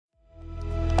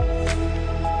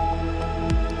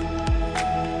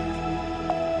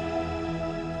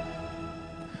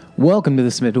Welcome to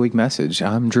this midweek message.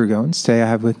 I'm Drew Goins. Today I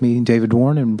have with me David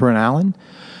Warren and Brent Allen.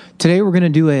 Today we're going to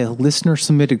do a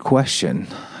listener-submitted question.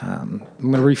 I'm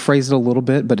going to rephrase it a little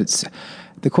bit, but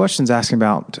the question's asking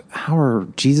about how are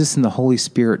Jesus and the Holy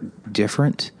Spirit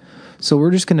different? So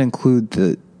we're just going to include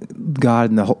the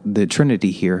God and the Trinity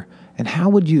here. And how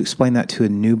would you explain that to a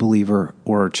new believer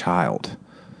or a child?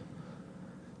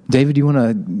 David, do you want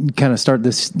to kind of start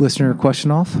this listener question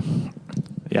off?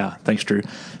 Yeah, thanks, Drew.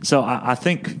 So I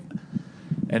think,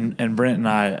 and Brent and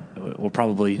I will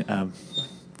probably kind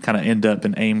of end up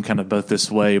and aim kind of both this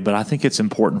way, but I think it's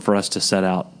important for us to set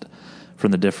out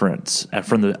from the difference,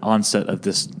 from the onset of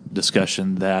this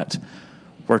discussion, that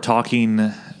we're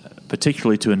talking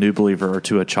particularly to a new believer or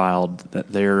to a child,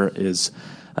 that there is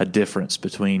a difference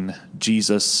between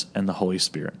Jesus and the Holy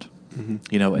Spirit. Mm-hmm.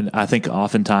 You know, and I think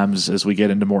oftentimes as we get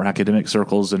into more academic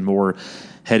circles and more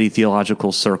heady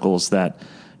theological circles that,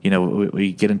 you know,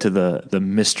 we get into the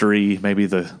mystery, maybe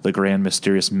the grand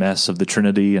mysterious mess of the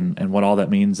Trinity and what all that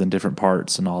means in different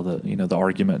parts and all the, you know, the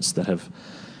arguments that have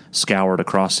scoured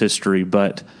across history.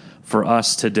 But for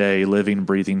us today, living,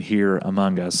 breathing here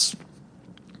among us,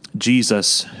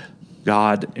 Jesus,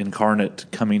 God incarnate,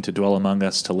 coming to dwell among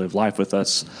us, to live life with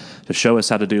us, to show us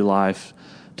how to do life,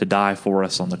 to die for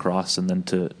us on the cross, and then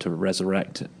to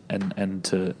resurrect and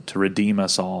to redeem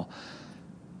us all.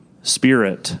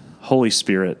 Spirit, Holy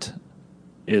Spirit,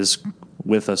 is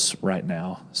with us right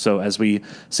now. So as we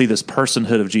see this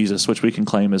personhood of Jesus, which we can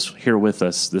claim is here with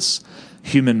us, this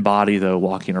human body, though,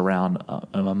 walking around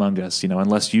among us, you know,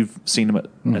 unless you've seen him at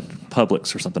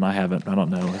Publix or something. I haven't. I don't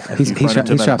know. He shops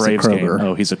at a Braves game.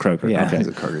 Oh, he's a Kroger. Yeah, okay. He's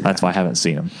a Kroger. That's why I haven't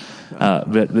seen him.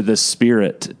 But the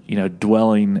Spirit, you know,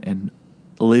 dwelling and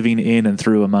living in and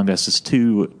through among us is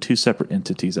two separate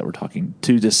entities that we're talking,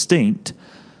 two distinct,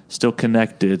 still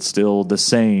connected, still the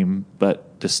same,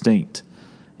 but distinct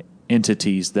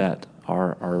entities that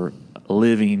are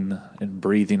living and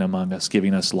breathing among us,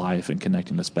 giving us life and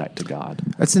connecting us back to God.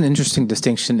 That's an interesting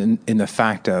distinction in the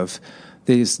fact of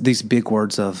these big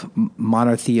words of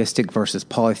monotheistic versus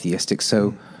polytheistic.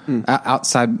 So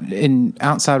outside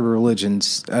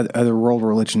religions, other world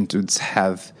religions would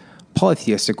have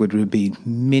polytheistic, would be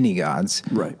many gods,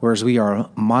 right? Whereas we are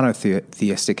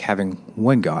monotheistic, having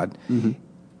one God. Mm-hmm.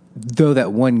 Though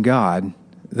that one God,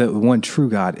 the one true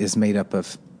God, is made up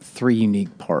of three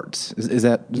unique parts. Is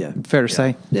that fair to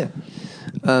say? Yeah.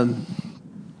 And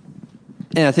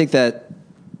I think that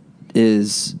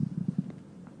is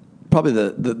probably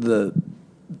the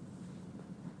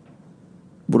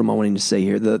what am I wanting to say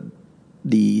here?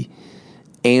 The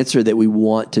answer that we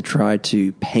want to try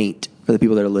to paint for the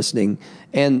people that are listening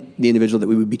and the individual that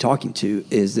we would be talking to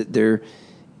is that there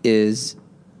is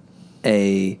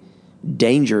a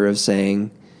danger of saying,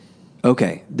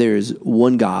 okay, there's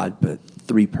one God, but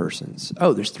three persons.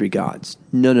 Oh, there's three gods.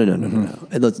 No. And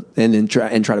then try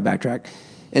to backtrack.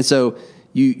 And so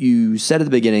you said at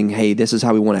the beginning, hey, this is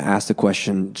how we want to ask the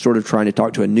question, sort of trying to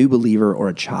talk to a new believer or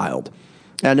a child.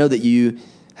 And I know that you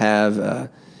have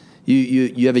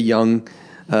you have a young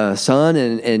son,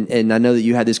 and I know that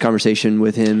you had this conversation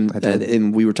with him,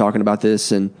 and we were talking about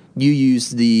this, and you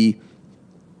used the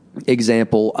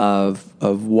example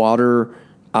of water,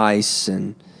 ice,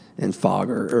 and fog,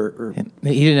 or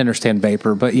he didn't understand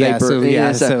vapor, but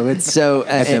vapor, so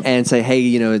and say, hey,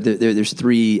 you know, there's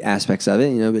three aspects of it,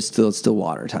 you know, but it's still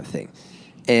water type of thing,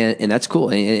 and that's cool.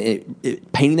 And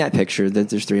it painting that picture that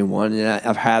there's three in one, and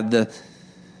I've had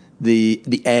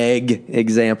the egg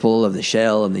example of the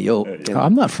shell and the yolk.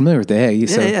 I'm not familiar with the egg.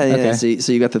 Yeah. Okay.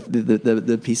 So you got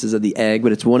the pieces of the egg,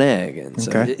 but it's one egg,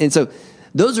 and so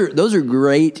those are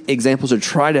great examples to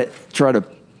try to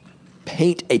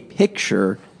paint a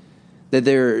picture that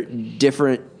they're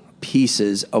different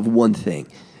pieces of one thing,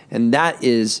 and that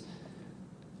is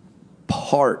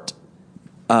part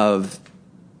of,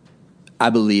 I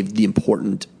believe, the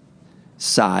important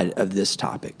side of this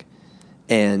topic.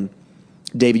 And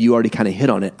David, you already kind of hit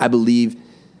on it. I believe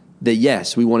that,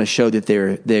 yes, we want to show that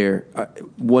they're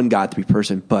one God, three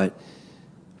person, but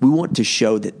we want to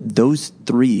show that those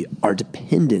three are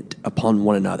dependent upon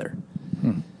one another.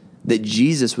 That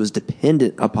Jesus was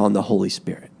dependent upon the Holy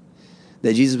Spirit.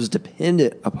 That Jesus was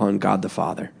dependent upon God the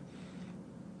Father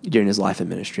during his life and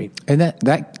ministry. And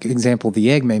that example,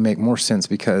 the egg, may make more sense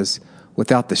because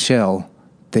without the shell,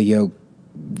 the yolk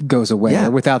goes away. Yeah.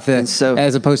 Or without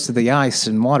as opposed to the ice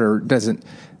and water,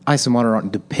 ice and water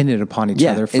aren't dependent upon each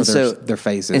other for their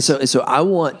phases. And so I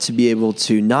want to be able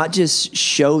to not just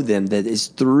show them that it's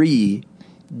three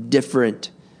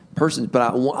different persons, but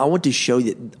I want to show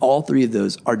that all three of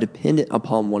those are dependent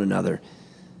upon one another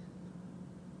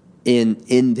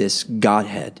in this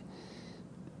Godhead.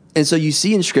 And so you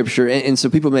see in Scripture, and so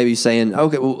people may be saying,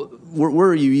 okay, well, where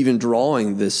are you even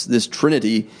drawing this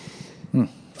Trinity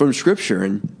from Scripture?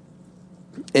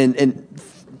 And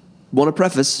want to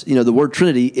preface, the word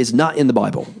Trinity is not in the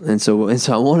Bible, and so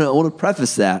I want to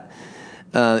preface that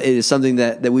it is something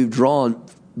that we've drawn,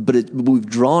 but we've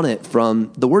drawn it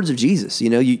from the words of Jesus.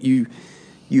 You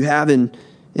have in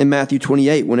Matthew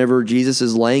 28, whenever Jesus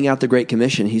is laying out the Great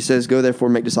Commission, he says, "Go therefore,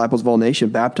 make disciples of all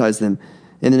nations, baptize them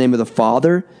in the name of the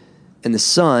Father and the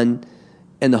Son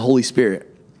and the Holy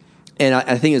Spirit." And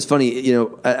I think it's funny,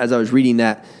 as I was reading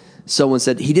that, someone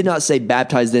said he did not say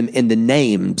baptize them in the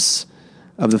names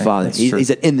of the Father. He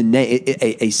said in the name,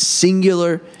 a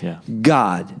singular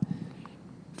God,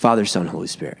 Father, Son, Holy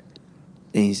Spirit.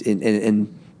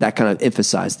 And that kind of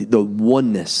emphasized the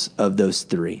oneness of those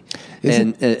three.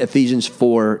 And Ephesians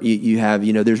 4, you have,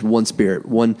 there's one Spirit,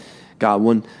 one God,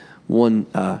 one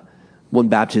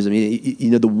baptism.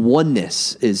 The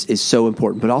oneness is so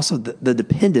important, but also the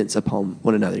dependence upon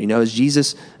one another. As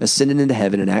Jesus ascended into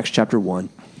heaven in Acts chapter 1,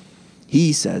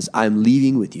 he says, "I'm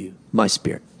leaving with you my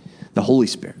Spirit, the Holy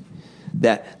Spirit,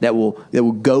 that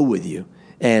will go with you."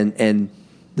 And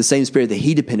the same Spirit that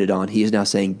he depended on, he is now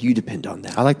saying, you depend on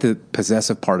that. I like the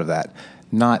possessive part of that.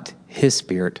 Not his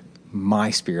Spirit,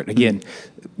 my Spirit. Again,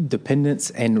 dependence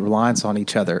and reliance on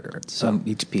each other, on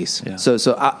each piece. Yeah.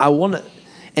 So I want to,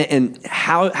 and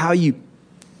how you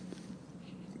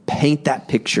paint that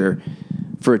picture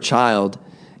for a child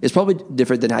is probably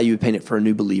different than how you would paint it for a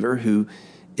new believer who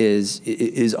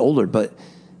is older, but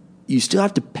you still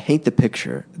have to paint the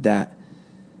picture that,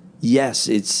 yes,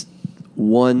 it's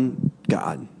one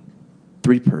God,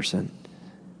 three-person,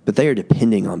 but they are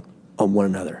depending on one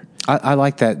another. I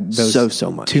like that. Those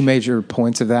so much. Two major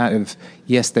points of that. Of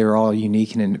yes, they're all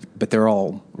unique, but they're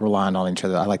all relying on each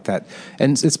other. I like that,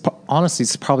 and honestly,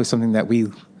 it's probably something that we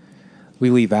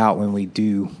leave out when we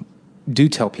do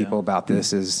tell people about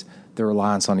this is the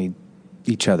reliance on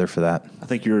each other for that. I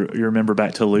think you remember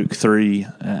back to Luke 3.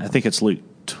 I think it's Luke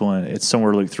 20. It's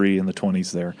somewhere Luke 3 in the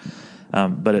 20s there.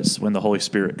 But it's when the Holy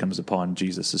Spirit comes upon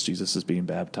Jesus as Jesus is being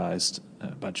baptized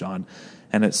by John.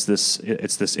 And it's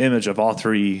this image of all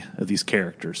three of these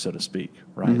characters, so to speak,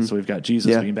 right? Mm-hmm. So we've got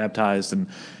Jesus being baptized, and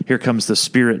here comes the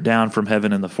Spirit down from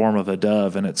heaven in the form of a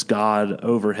dove, and it's God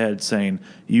overhead saying,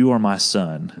 "You are my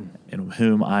Son, in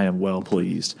whom I am well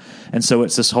pleased." And so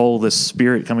it's this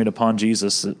Spirit coming upon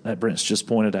Jesus that Brent's just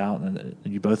pointed out, and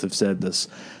you both have said this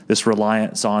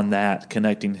reliance on that,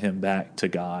 connecting him back to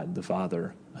God, the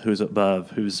Father, who's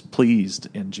above, who's pleased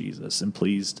in Jesus and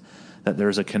pleased that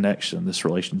there's a connection, this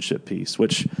relationship piece,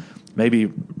 which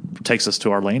maybe takes us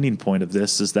to our landing point of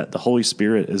this, is that the Holy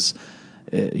Spirit is,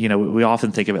 we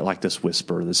often think of it like this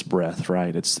whisper, this breath,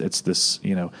 right? It's this,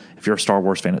 if you're a Star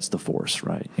Wars fan, it's the Force,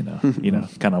 right?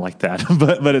 Kind of like that,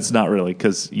 but it's not really,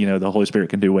 because, the Holy Spirit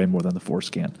can do way more than the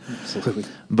Force can. Absolutely.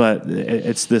 But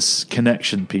it's this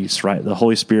connection piece, right? The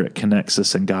Holy Spirit connects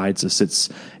us and guides us.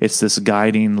 It's this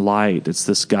guiding light. It's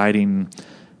this guiding,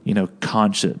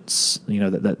 conscience,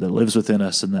 that lives within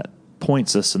us and that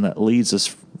points us and that leads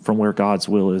us from where God's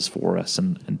will is for us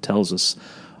and tells us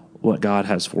what God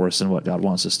has for us and what God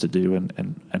wants us to do,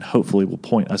 and hopefully will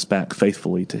point us back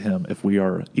faithfully to Him if we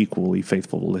are equally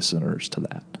faithful listeners to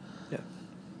that.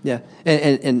 Yeah.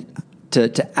 And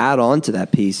to add on to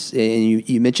that piece, and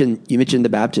you mentioned the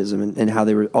baptism and how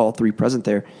they were all three present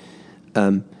there.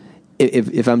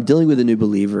 If I'm dealing with a new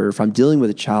believer, if I'm dealing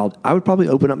with a child, I would probably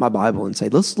open up my Bible and say,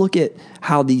 let's look at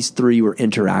how these three were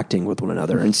interacting with one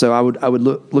another. And so I would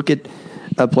look at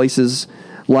places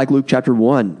like Luke chapter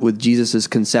 1 with Jesus'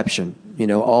 conception.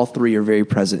 All three are very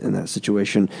present in that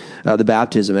situation. The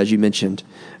baptism, as you mentioned,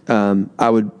 I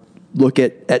would look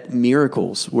at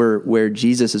miracles where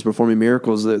Jesus is performing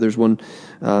miracles. There's one,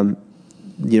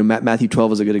 Matthew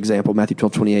 12 is a good example. Matthew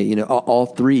 12:28. All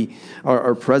three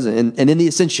are present, and in the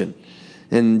ascension,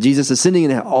 and Jesus ascending,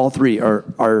 and all three are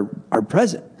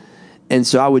present. And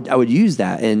so I would use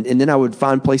that, and then I would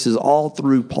find places all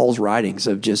through Paul's writings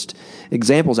of just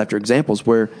examples after examples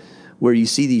where you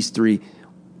see these three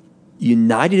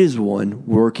united as one,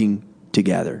 working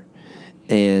together.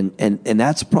 And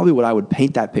that's probably what I would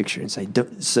paint that picture and say,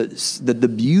 so the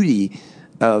beauty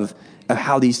of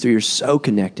how these three are so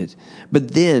connected,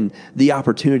 but then the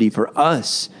opportunity for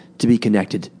us to be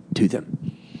connected to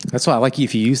them. That's why I like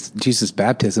if you use Jesus'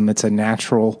 baptism, it's a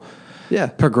natural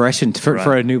progression for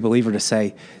a new believer to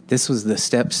say, this was the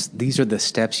steps, these are the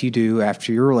steps you do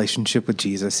after your relationship with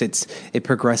Jesus. It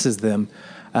progresses them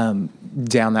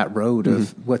down that road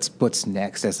of what's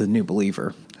next as a new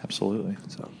believer. Absolutely.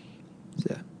 So,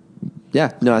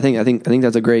 yeah. No, I think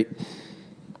that's a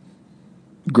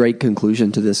great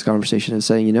conclusion to this conversation, is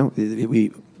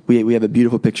saying, we have a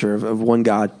beautiful picture of one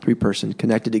God, three persons,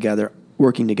 connected together,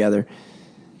 working together,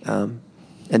 and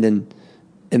then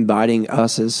inviting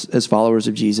us as followers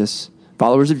of Jesus,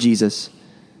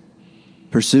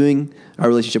 pursuing our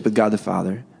relationship with God the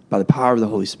Father by the power of the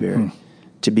Holy Spirit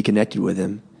to be connected with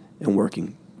Him and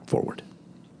working forward.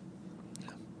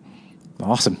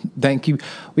 Awesome. Thank you.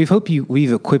 We've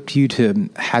equipped you to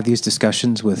have these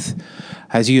discussions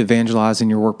as you evangelize in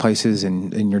your workplaces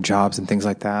and in your jobs and things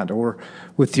like that, or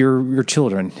with your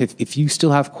children. If you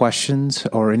still have questions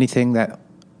or anything that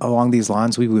along these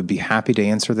lines, we would be happy to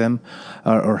answer them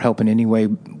or help in any way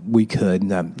we could.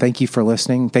 Thank you for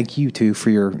listening. Thank you too for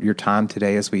your time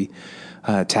today as we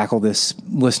tackle this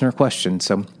listener question.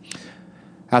 So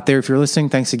out there, if you're listening,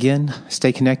 thanks again.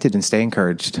 Stay connected and stay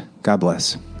encouraged. God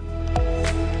bless.